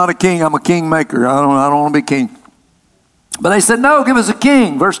 I'm not a king, I'm a king maker. I don't want to be king. But they said, no, give us a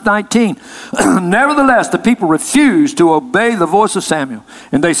king. Verse 19. Nevertheless, the people refused to obey the voice of Samuel.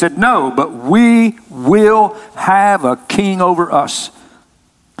 And they said, no, but we will have a king over us,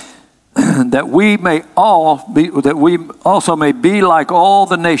 that we also may be like all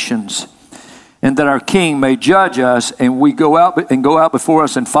the nations, and that our king may judge us, and we go out before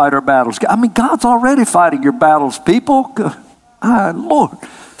us and fight our battles. I mean, God's already fighting your battles, people. Lord.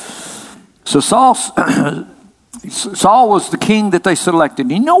 So Saul was the king that they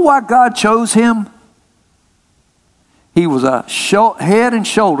selected. You know why God chose him? He was a head and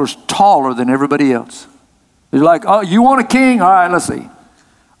shoulders taller than everybody else. He's like, oh, you want a king? All right, let's see.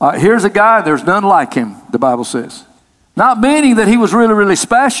 Here's a guy, there's none like him, the Bible says. Not meaning that he was really, really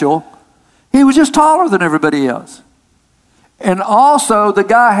special. He was just taller than everybody else. And also, the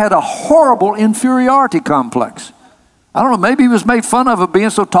guy had a horrible inferiority complex. I don't know, maybe he was made fun of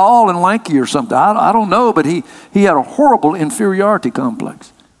being so tall and lanky or something. I don't know, but he had a horrible inferiority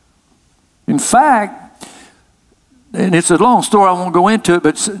complex. In fact, and it's a long story, I won't go into it,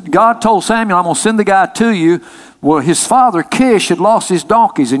 but God told Samuel, I'm going to send the guy to you. Well, his father, Kish, had lost his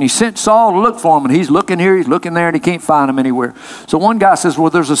donkeys, and he sent Saul to look for him, and he's looking here, he's looking there, and he can't find him anywhere. So one guy says,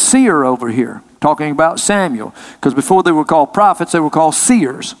 well, there's a seer over here, talking about Samuel, because before they were called prophets, they were called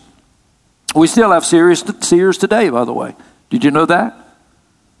seers. We still have seers today, by the way. Did you know that?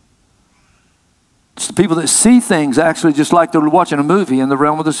 It's the people that see things actually just like they're watching a movie in the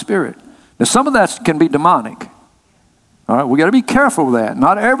realm of the Spirit. Now, some of that can be demonic. All right, we got to be careful with that.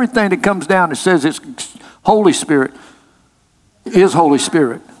 Not everything that comes down that says it's Holy Spirit is Holy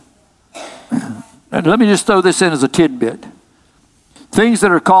Spirit. And let me just throw this in as a tidbit. Things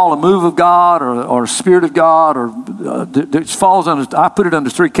that are called a move of God or Spirit of God, or it falls under, I put it under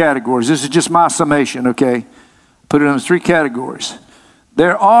three categories. This is just my summation, okay? Put it under three categories.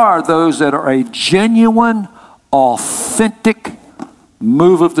 There are those that are a genuine, authentic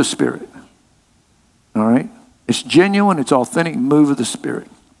move of the Spirit. All right? It's genuine, it's authentic move of the Spirit.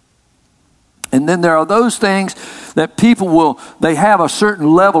 And then there are those things that people they have a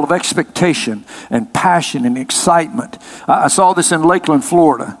certain level of expectation and passion and excitement. I saw this in Lakeland,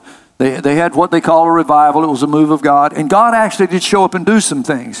 Florida. They had what they call a revival. It was a move of God. And God actually did show up and do some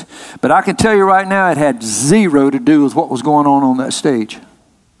things. But I can tell you right now, it had zero to do with what was going on that stage.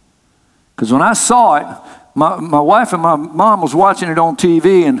 Because when I saw it, my wife and my mom was watching it on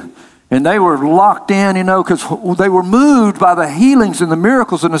TV, and they were locked in, because they were moved by the healings and the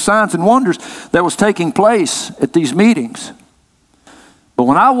miracles and the signs and wonders that was taking place at these meetings. But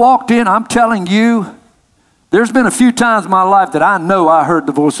when I walked in, I'm telling you, there's been a few times in my life that I know I heard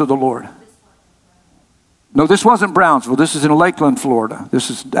the voice of the Lord. No, this wasn't Brownsville. This is in Lakeland, Florida. This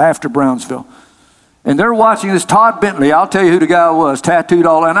is after Brownsville. And they're watching this Todd Bentley. I'll tell you who the guy was, tattooed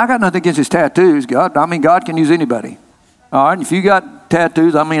all. And I got nothing against his tattoos. God can use anybody. All right, if you got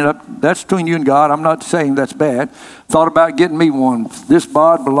tattoos, that's between you and God. I'm not saying that's bad. Thought about getting me one. This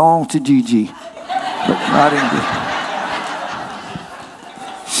bod belongs to Gigi. But I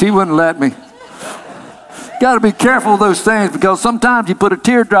didn't. She wouldn't let me. Got to be careful of those things, because sometimes you put a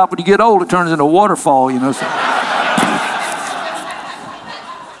teardrop, when you get old, it turns into a waterfall, So.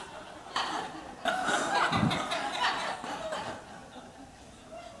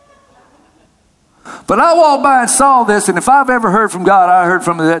 But I walked by and saw this, and if I've ever heard from God, I heard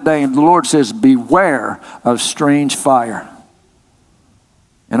from him that day, and the Lord says, beware of strange fire.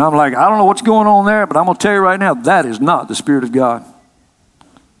 And I'm like, I don't know what's going on there, but I'm going to tell you right now, that is not the Spirit of God.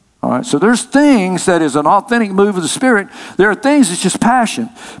 All right, so there's things that is an authentic move of the Spirit. There are things that's just passion.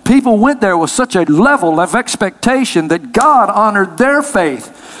 People went there with such a level of expectation that God honored their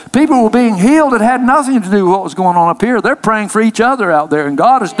faith. People were being healed that had nothing to do with what was going on up here. They're praying for each other out there, and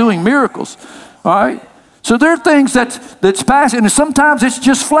God is doing miracles. All right? So there are things that's passion, and sometimes it's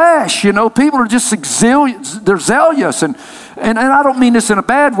just flesh. People are just they're zealous, and I don't mean this in a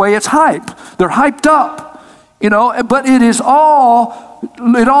bad way. It's hype. They're hyped up, but it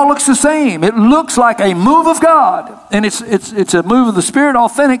all looks the same. It looks like a move of God, and it's a move of the Spirit,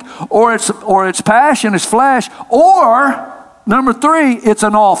 authentic, or it's passion, it's flesh, or number three, it's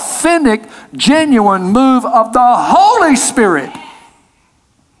an authentic, genuine move of the Holy Spirit.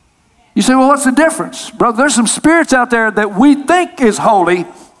 You say, well, what's the difference? Brother, there's some spirits out there that we think is holy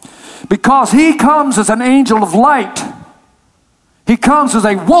because he comes as an angel of light. He comes as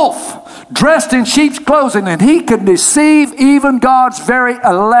a wolf dressed in sheep's clothing, and he can deceive even God's very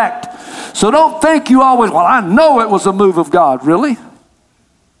elect. So don't think you always, well, I know it was a move of God. Really?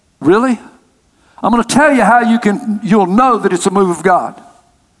 Really? I'm going to tell you how you'll know that it's a move of God.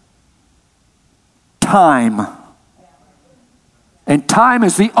 Time. And time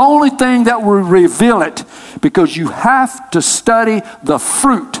is the only thing that will reveal it, because you have to study the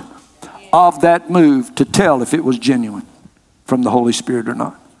fruit of that move to tell if it was genuine from the Holy Spirit or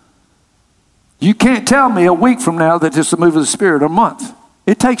not. You can't tell me a week from now that it's a move of the Spirit, or a month.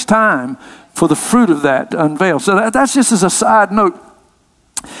 It takes time for the fruit of that to unveil. So that's just as a side note.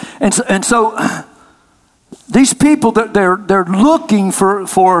 And so these people, they're looking for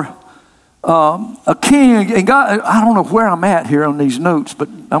a king, and God, I don't know where I'm at here on these notes, but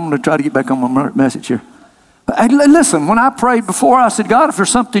I'm going to try to get back on my message here. Listen, when I prayed before, I said, God, if there's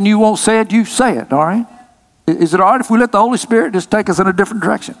something you won't say it, you say it, all right? Is it all right if we let the Holy Spirit just take us in a different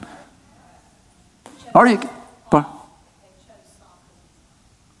direction? Are you?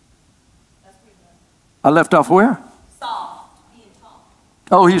 I left off where? Saul.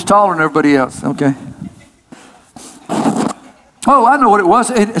 Oh, he was taller than everybody else. Okay. Oh, I know what it was.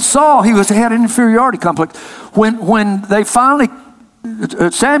 Saul, he had an inferiority complex. When they finally,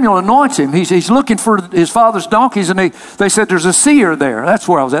 Samuel anoints him, he's looking for his father's donkeys, and they said there's a seer there. That's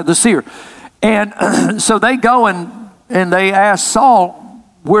where I was at, the seer. And so they go and they ask Saul,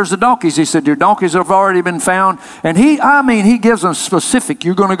 where's the donkeys? He said, your donkeys have already been found. And he gives them specific.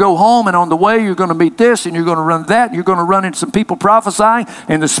 You're going to go home, and on the way you're going to meet this, and you're going to run that, and you're going to run into some people prophesying,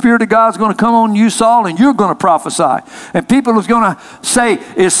 and the Spirit of God's going to come on you, Saul, and you're going to prophesy. And people are going to say,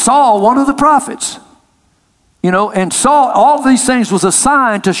 is Saul one of the prophets? And Saul, all these things was a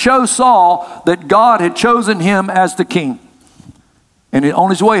sign to show Saul that God had chosen him as the king. And on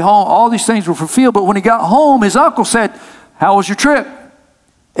his way home, all these things were fulfilled. But when he got home, his uncle said, how was your trip?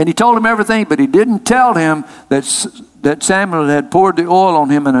 And he told him everything, but he didn't tell him that Samuel had poured the oil on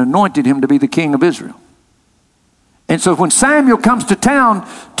him and anointed him to be the king of Israel. And so when Samuel comes to town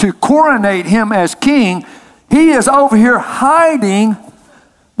to coronate him as king, he is over here hiding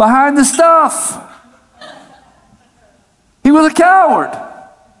behind the stuff. He was a coward.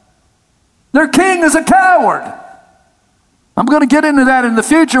 Their king is a coward. I'm going to get into that in the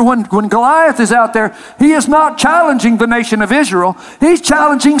future. When Goliath is out there, he is not challenging the nation of Israel. He's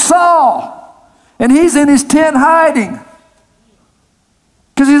challenging Saul. And he's in his tent hiding.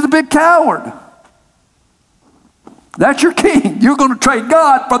 Because he's a big coward. That's your king. You're going to trade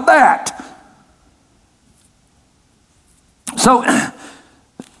God for that. So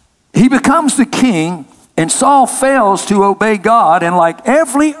he becomes the king, and Saul fails to obey God. And like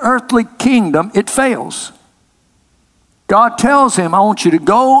every earthly kingdom, it fails. God tells him, I want you to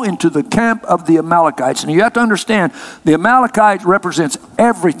go into the camp of the Amalekites. And you have to understand, the Amalekites represents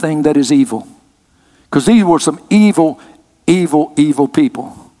everything that is evil. Because these were some evil, evil, evil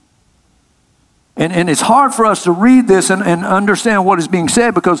people. And it's hard for us to read this and understand what is being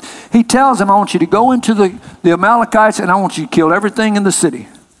said, because he tells him, I want you to go into the Amalekites, and I want you to kill everything in the city.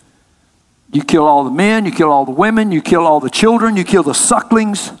 You kill all the men, you kill all the women, you kill all the children, you kill the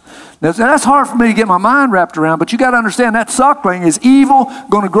sucklings. Now, that's hard for me to get my mind wrapped around, but you got to understand that suckling is evil,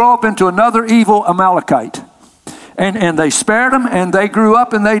 going to grow up into another evil Amalekite. And they spared them, and they grew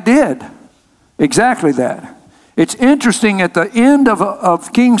up, and they did exactly that. It's interesting, at the end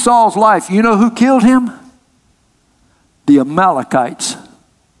of King Saul's life, you know who killed him? The Amalekites.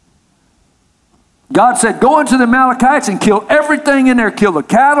 God said, go into the Amalekites and kill everything in there. Kill the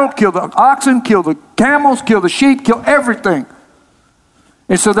cattle, kill the oxen, kill the camels, kill the sheep, kill everything.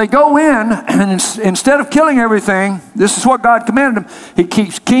 And so they go in, and instead of killing everything, this is what God commanded them. He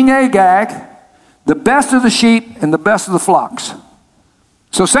keeps King Agag, the best of the sheep and the best of the flocks.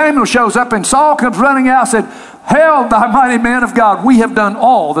 So Samuel shows up, and Saul comes running out and said, Hail, thy mighty man of God, we have done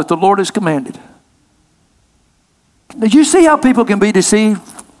all that the Lord has commanded. Did you see how people can be deceived?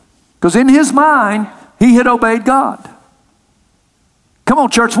 Because in his mind, he had obeyed God. Come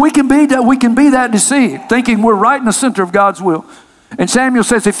on, church, we can be that deceived, thinking we're right in the center of God's will. And Samuel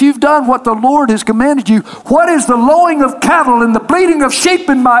says, if you've done what the Lord has commanded you, what is the lowing of cattle and the bleating of sheep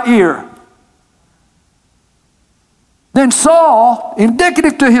in my ear? Then Saul,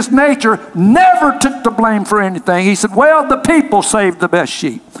 indicative to his nature, never took the blame for anything. He said, well, the people saved the best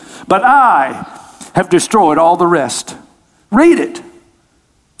sheep, but I have destroyed all the rest. Read it.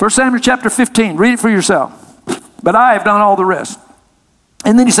 1 Samuel chapter 15. Read it for yourself. But I have done all the rest.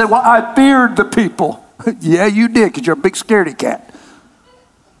 And then he said, well, I feared the people. Yeah, you did, because you're a big scaredy cat.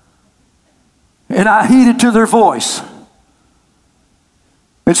 And I heeded to their voice.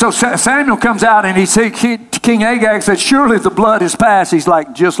 And so Samuel comes out, and King Agag said, surely the blood is passed. He's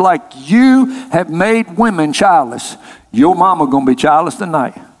like, just like you have made women childless, your mama going to be childless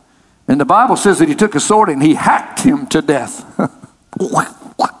tonight. And the Bible says that he took a sword and he hacked him to death.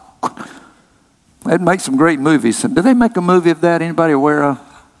 They'd make some great movies. Did they make a movie of that? Anybody aware of?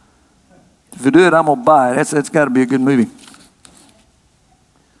 If they do it, I'm going to buy it. That's got to be a good movie.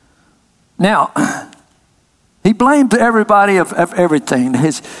 Now, he blamed everybody of everything.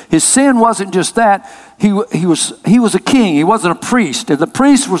 His sin wasn't just that. He was a king. He wasn't a priest. And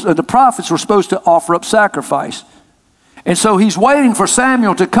the prophets were supposed to offer up sacrifice. And so he's waiting for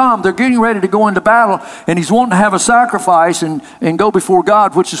Samuel to come. They're getting ready to go into battle, and he's wanting to have a sacrifice and go before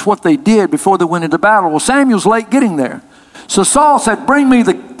God, which is what they did before they went into battle. Well, Samuel's late getting there. So Saul said, bring me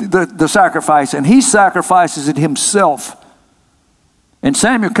the sacrifice, and he sacrifices it himself. And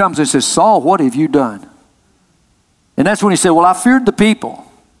Samuel comes and says, Saul, what have you done? And that's when he said, well, I feared the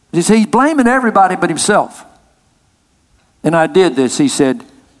people. He said, he's blaming everybody but himself. And I did this. He said,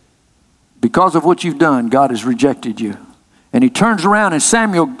 because of what you've done, God has rejected you. And he turns around,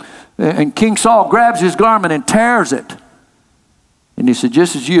 and King Saul grabs his garment and tears it. And he said,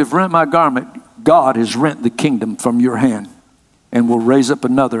 just as you have rent my garment, God has rent the kingdom from your hand and will raise up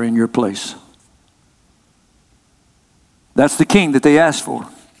another in your place. That's the king that they asked for.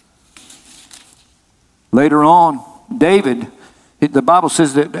 Later on, David, the Bible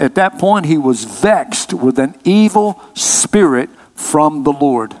says that at that point he was vexed with an evil spirit from the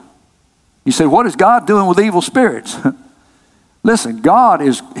Lord. You say, what is God doing with evil spirits? Listen,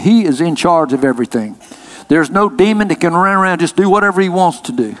 He is in charge of everything. There's no demon that can run around and just do whatever he wants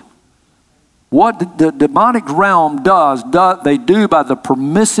to do. What the demonic realm does, they do by the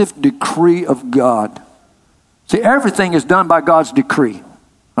permissive decree of God. See, everything is done by God's decree.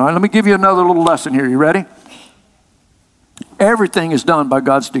 All right, let me give you another little lesson here. You ready? Everything is done by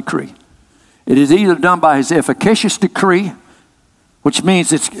God's decree. It is either done by his efficacious decree, which means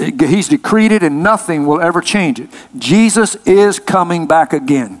he's decreed it and nothing will ever change it. Jesus is coming back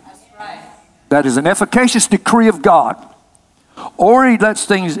again. That's right. That is an efficacious decree of God. Or he lets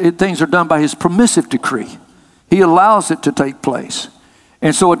things are done by his permissive decree. He allows it to take place.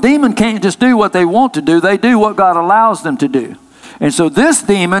 And so a demon can't just do what they want to do. They do what God allows them to do. And so this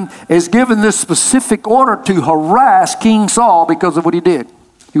demon is given this specific order to harass King Saul because of what he did.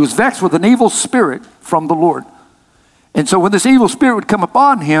 He was vexed with an evil spirit from the Lord. And so when this evil spirit would come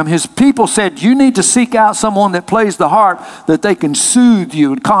upon him, his people said, you need to seek out someone that plays the harp, that they can soothe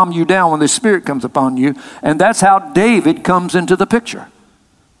you and calm you down when this spirit comes upon you. And that's how David comes into the picture.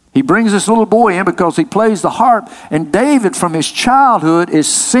 He brings this little boy in because he plays the harp. And David, from his childhood, is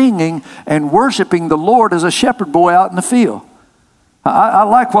singing and worshiping the Lord as a shepherd boy out in the field. I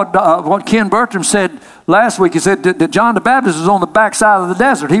like what Ken Bertram said last week. He said that John the Baptist was on the backside of the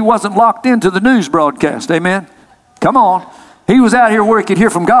desert. He wasn't locked into the news broadcast. Amen? Come on. He was out here where he could hear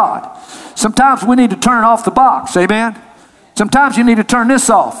from God. Sometimes we need to turn off the box. Amen? Sometimes you need to turn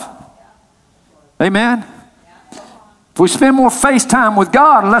this off. Amen? If we spend more FaceTime with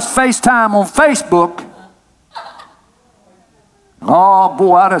God and less FaceTime on Facebook, oh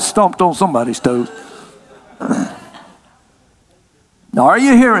boy, I just stomped on somebody's toes. Now, are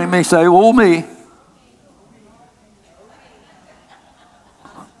you hearing me say, oh me?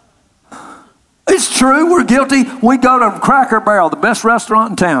 It's true, we're guilty. We go to Cracker Barrel, the best restaurant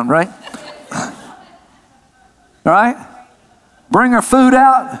in town, right? All right? Bring our food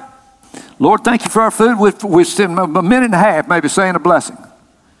out. Lord, thank you for our food. We spend a minute and a half maybe saying a blessing.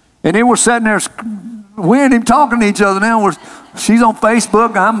 And then we're sitting there, we ain't even talking to each other now. She's on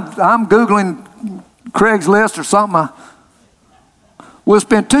Facebook, I'm Googling Craigslist or something. We'll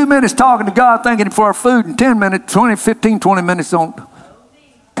spend 2 minutes talking to God, thanking him for our food, and 10 minutes, 20 minutes on.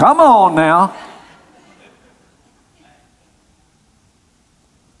 Come on now.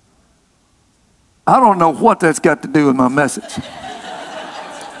 I don't know what that's got to do with my message.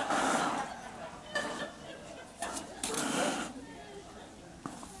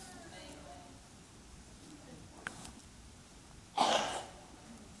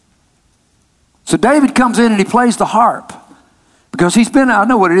 So David comes in and he plays the harp. Because I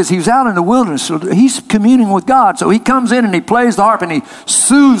know what it is, he was out in the wilderness, so he's communing with God. So he comes in and he plays the harp and he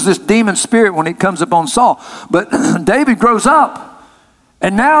soothes this demon spirit when it comes upon Saul. But David grows up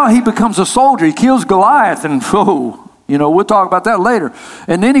and now he becomes a soldier. He kills Goliath and we'll talk about that later.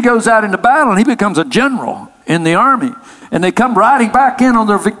 And then he goes out into battle and he becomes a general in the army. And they come riding back in on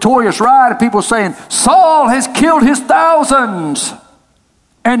their victorious ride and people saying, Saul has killed his thousands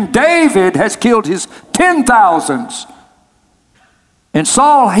and David has killed his 10,000s. And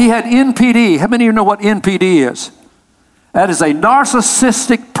Saul, he had NPD. How many of you know what NPD is? That is a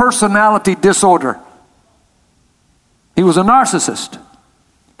narcissistic personality disorder. He was a narcissist.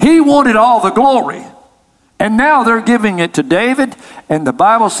 He wanted all the glory. And now they're giving it to David. And the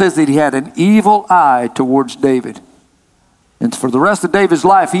Bible says that he had an evil eye towards David. And for the rest of David's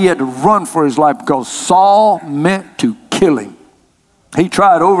life, he had to run for his life because Saul meant to kill him. He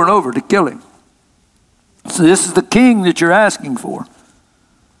tried over and over to kill him. So this is the king that you're asking for.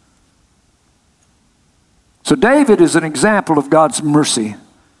 So David is an example of God's mercy.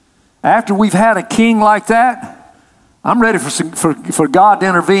 After we've had a king like that, I'm ready for God to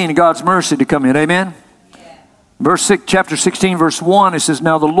intervene and God's mercy to come in. Amen? Yeah. Chapter 16, verse 1, it says,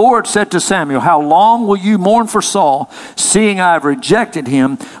 Now the Lord said to Samuel, How long will you mourn for Saul, seeing I have rejected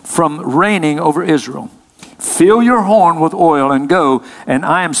him from reigning over Israel? Fill your horn with oil and go, and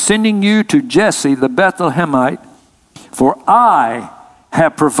I am sending you to Jesse the Bethlehemite, for I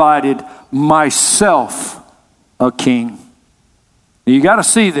have provided myself a king. You got to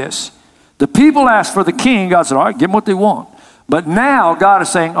see this. The people asked for the king. God said, all right, give them what they want. But now God is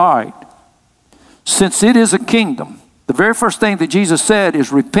saying, all right, since it is a kingdom, the very first thing that Jesus said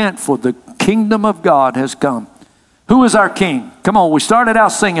is repent, for the kingdom of God has come. Who is our king? Come on, we started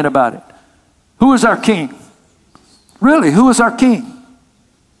out singing about it. Who is our king? Really, who is our king?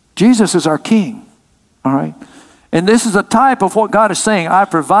 Jesus is our king. All right? And this is a type of what God is saying. I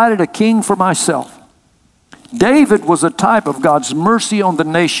provided a king for myself. David was a type of God's mercy on the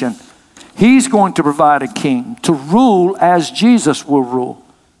nation. He's going to provide a king to rule as Jesus will rule.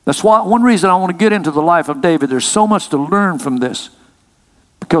 That's why one reason I want to get into the life of David. There's so much to learn from this.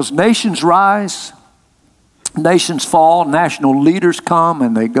 Because nations rise, nations fall, national leaders come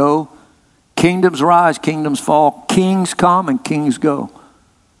and they go. Kingdoms rise, kingdoms fall, kings come and kings go.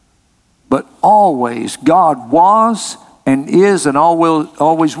 But always God was and is and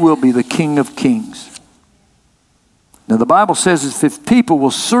always will be the King of kings. Now the Bible says if people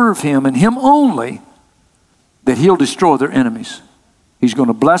will serve him and him only, that he'll destroy their enemies. He's going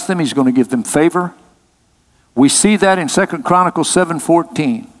to bless them. He's going to give them favor. We see that in 2 Chronicles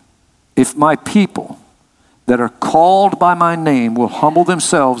 7:14. If my people that are called by my name will humble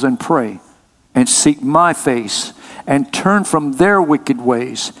themselves and pray and seek my face and turn from their wicked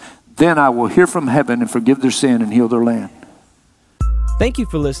ways, then I will hear from heaven and forgive their sin and heal their land. Thank you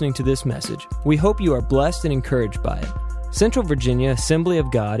for listening to this message. We hope you are blessed and encouraged by it. Central Virginia Assembly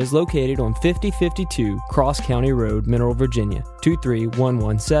of God is located on 5052 Cross County Road, Mineral, Virginia,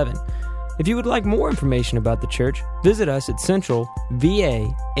 23117. If you would like more information about the church, visit us at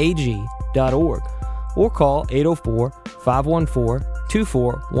centralvaag.org or call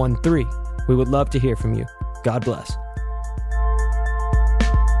 804-514-2413. We would love to hear from you. God bless.